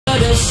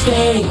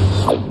stay.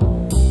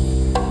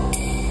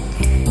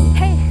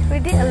 Hey, we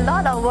did a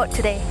lot of work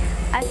today.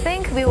 I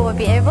think we will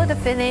be able to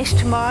finish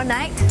tomorrow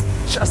night.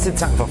 Just in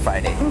time for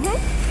Friday.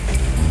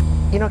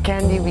 You know,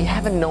 Candy, we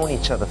haven't known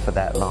each other for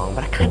that long,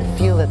 but I kind of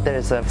feel that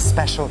there's a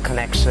special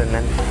connection,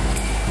 and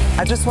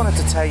I just wanted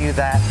to tell you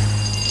that...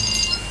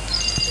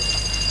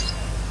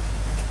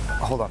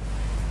 Hold on.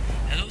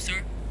 Hello,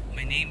 sir.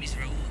 My name is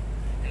Raul,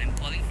 and I'm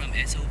calling from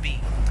SOB.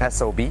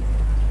 SOB?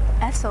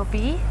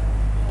 SOB?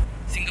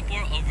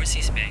 Singapore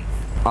Overseas Bank.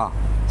 Ah,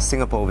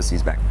 Singapore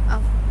Overseas Bank.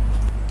 Oh.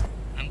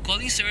 I'm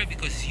calling, sir,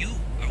 because you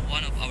are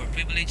one of our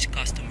privileged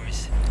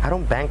customers. I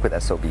don't bank with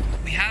SOB.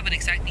 We have an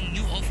exciting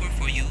new offer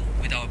for you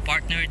with our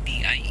partner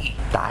DIE.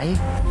 Die?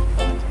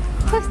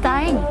 Who's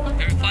dying?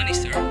 Very funny,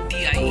 sir.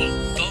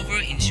 DIE, Dover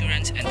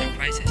Insurance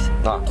Enterprises.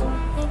 Ah,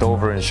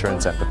 Dover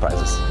Insurance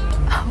Enterprises.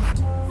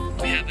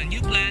 We have a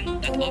new plan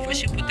that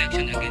offers you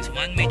protection against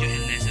one major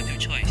illness of your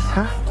choice.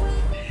 Huh?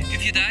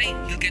 If you die,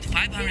 you'll get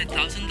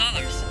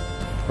 $500,000.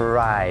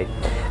 Right.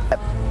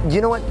 You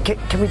know what?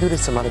 Can we do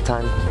this some other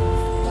time?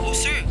 Oh,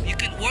 sir, you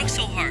can work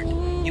so hard.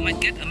 You might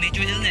get a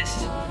major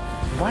illness.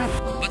 What?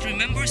 But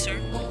remember, sir,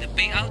 the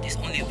payout is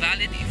only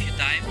valid if you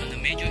die from the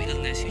major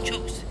illness you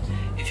chose.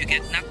 If you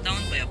get knocked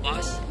down by a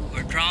bus,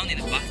 or drown in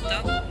a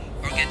bathtub,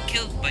 or get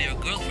killed by your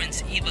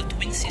girlfriend's evil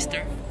twin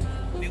sister,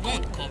 we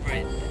won't cover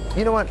it.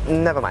 You know what?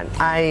 Never mind.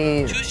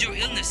 Choose your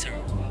illness, sir.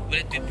 Will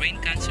it be brain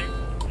cancer,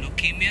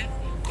 leukemia,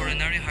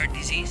 coronary heart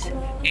disease,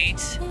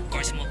 AIDS,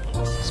 or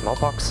smallpox?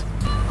 Smallpox?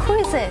 Who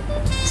is it?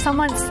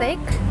 Someone sick?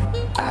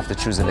 I have to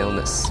choose an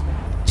illness.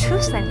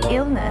 Choose an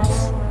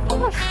illness?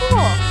 What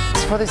for?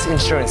 It's for this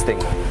insurance thing.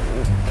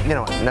 You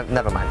know what?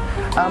 Never mind.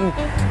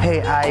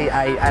 Hey,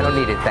 I don't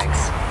need it,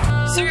 thanks.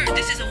 Sir,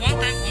 this is a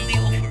one-time only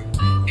offer.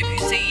 If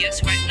you say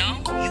yes right now,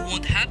 you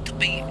won't have to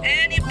pay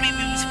any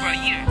premiums for a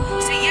year.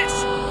 Say yes.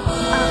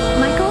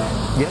 Michael?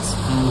 Yes?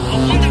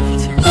 Oh, wonderful,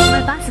 sir.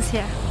 My bus is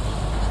here.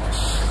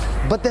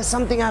 But there's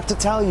something I have to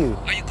tell you.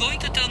 Are you going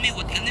to tell me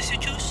what illness you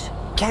choose?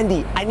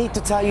 Candy, I need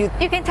to tell you...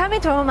 You can tell me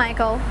tomorrow,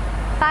 Michael.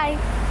 Bye.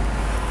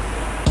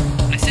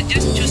 I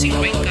suggest choosing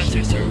brain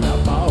cancer, sir.